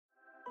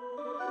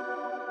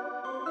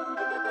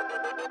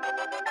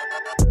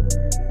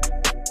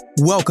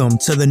Welcome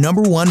to the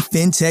 #1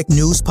 FinTech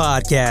News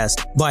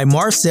Podcast by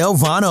Marcel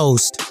Van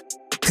Oost,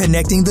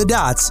 connecting the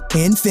dots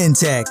in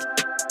FinTech.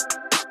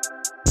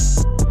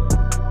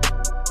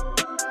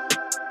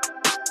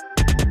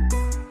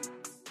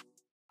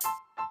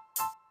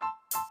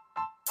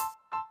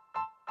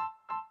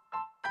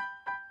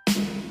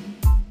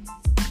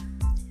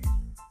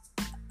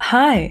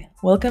 Hi,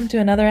 welcome to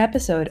another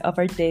episode of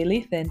our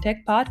daily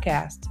FinTech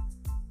podcast.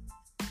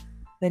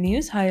 The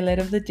news highlight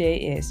of the day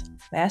is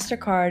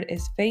Mastercard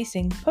is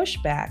facing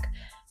pushback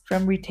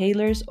from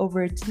retailers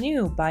over its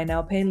new Buy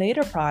Now Pay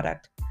Later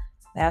product.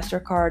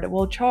 Mastercard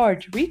will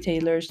charge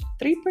retailers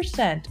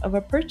 3% of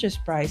a purchase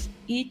price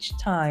each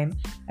time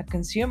a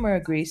consumer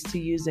agrees to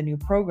use the new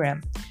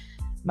program.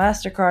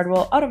 Mastercard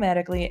will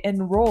automatically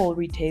enroll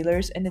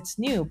retailers in its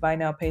new Buy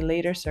Now Pay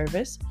Later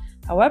service.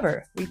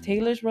 However,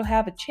 retailers will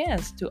have a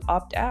chance to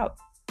opt out.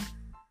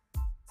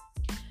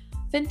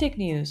 FinTech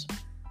News.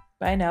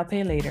 Buy Now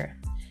Pay Later.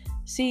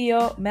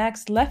 CEO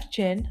Max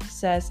Levchin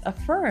says a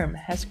firm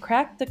has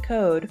cracked the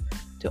code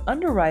to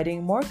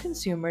underwriting more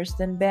consumers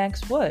than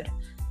banks would.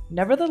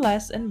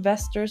 Nevertheless,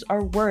 investors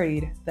are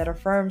worried that a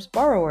firm's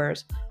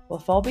borrowers will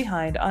fall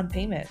behind on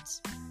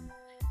payments.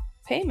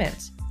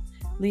 Payments.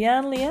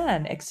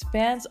 Lian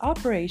expands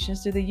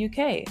operations to the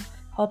UK,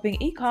 helping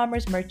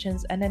e-commerce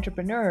merchants and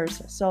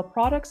entrepreneurs sell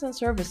products and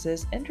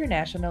services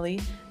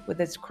internationally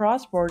with its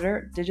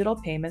cross-border digital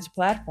payments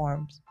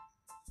platforms.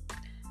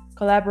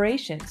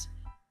 Collaborations.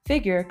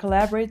 Figure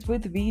collaborates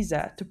with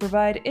Visa to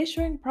provide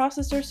issuing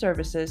processor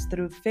services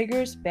through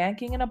Figure's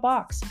Banking in a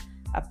Box,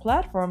 a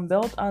platform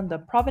built on the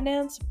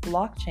Provenance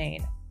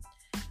blockchain.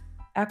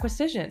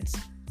 Acquisitions.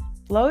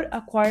 Float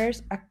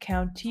acquires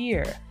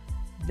Accountier.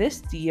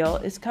 This deal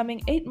is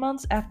coming 8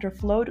 months after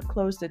Float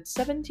closed its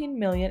 $17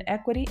 million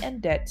equity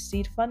and debt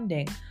seed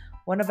funding,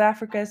 one of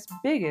Africa's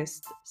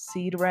biggest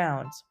seed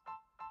rounds.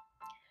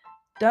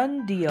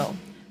 Done deal.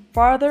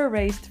 Farther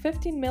raised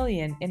 $15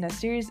 million in a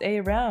Series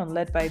A round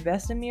led by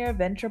Vesemir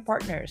Venture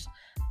Partners.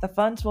 The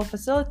funds will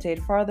facilitate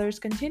Farther's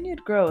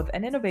continued growth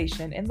and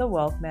innovation in the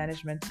wealth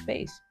management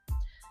space.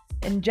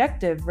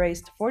 Injective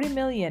raised $40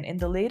 million in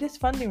the latest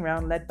funding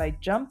round led by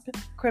Jump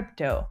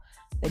Crypto.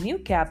 The new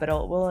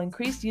capital will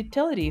increase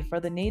utility for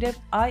the native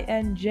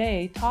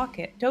INJ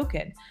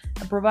token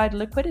and provide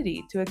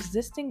liquidity to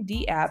existing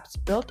D-apps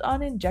built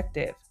on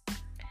Injective.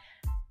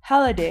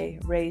 Halliday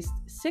raised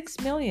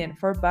 $6 million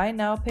for Buy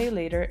Now Pay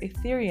Later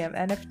Ethereum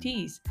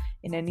NFTs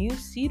in a new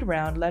seed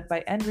round led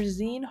by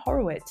Andreessen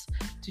Horowitz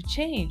to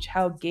change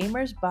how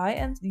gamers buy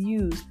and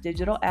use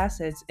digital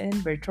assets in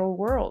virtual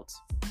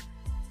worlds.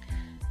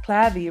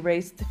 Klavi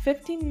raised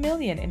 $15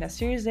 million in a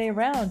Series A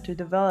round to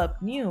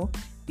develop new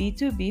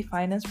B2B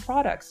finance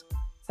products.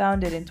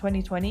 Founded in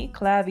 2020,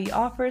 Klavi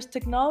offers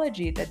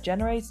technology that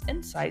generates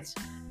insights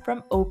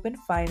from open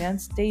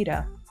finance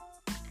data.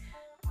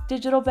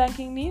 Digital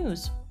banking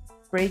news.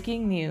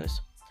 Breaking news.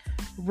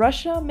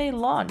 Russia may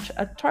launch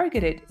a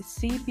targeted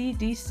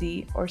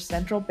CBDC or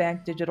central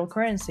bank digital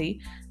currency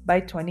by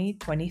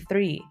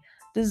 2023,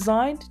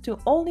 designed to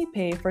only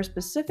pay for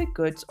specific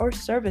goods or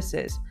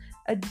services.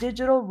 A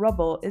digital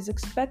ruble is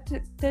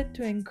expected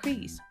to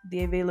increase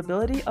the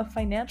availability of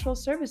financial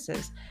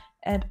services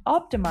and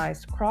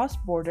optimize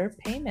cross-border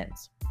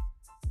payments.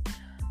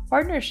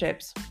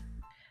 Partnerships.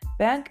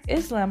 Bank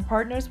Islam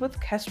partners with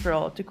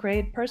Kestrel to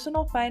create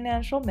personal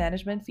financial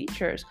management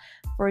features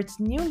for its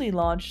newly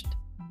launched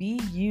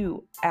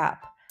BU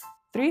app.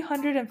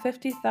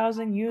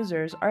 350,000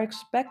 users are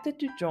expected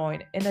to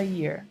join in a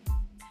year.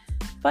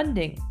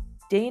 Funding.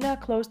 Dana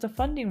closed a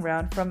funding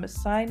round from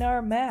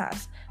Sinar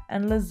Mas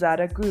and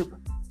Lazada Group.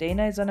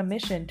 Dana is on a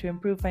mission to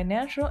improve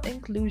financial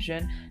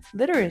inclusion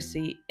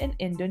literacy in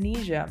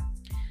Indonesia.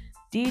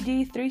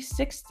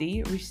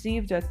 DD360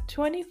 received a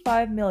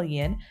 $25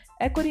 million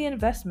equity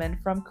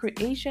investment from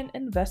Creation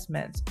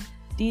Investments.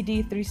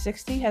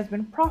 DD360 has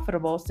been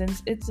profitable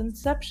since its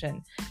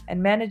inception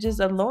and manages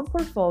a loan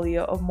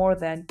portfolio of more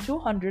than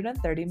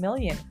 $230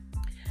 million.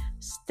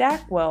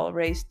 Stackwell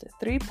raised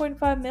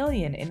 $3.5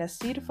 million in a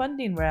seed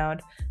funding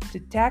round to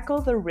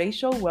tackle the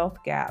racial wealth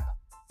gap.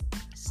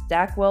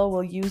 Stackwell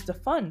will use the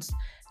funds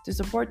to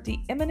support the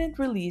imminent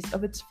release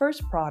of its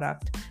first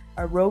product,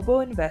 a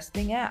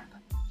robo-investing app.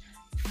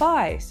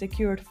 Fi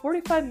secured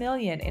 $45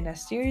 million in a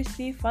Series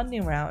C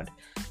funding round.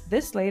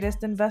 This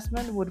latest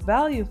investment would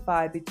value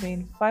Fi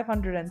between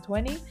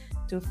 $520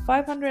 to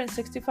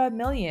 $565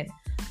 million.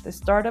 The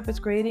startup is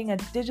creating a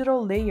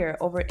digital layer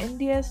over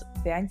India's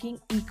banking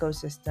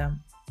ecosystem.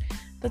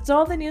 That's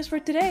all the news for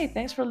today.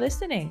 Thanks for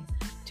listening.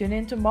 Tune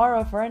in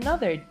tomorrow for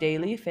another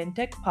daily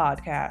FinTech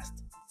podcast.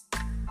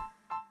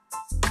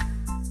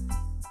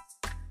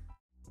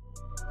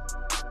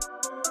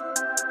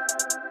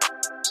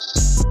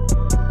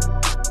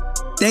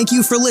 Thank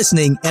you for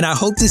listening, and I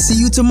hope to see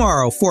you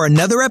tomorrow for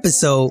another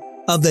episode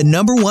of the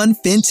 #1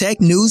 FinTech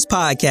News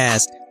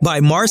Podcast by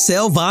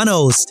Marcel Van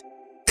Oost,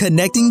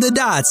 connecting the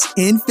dots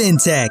in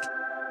FinTech.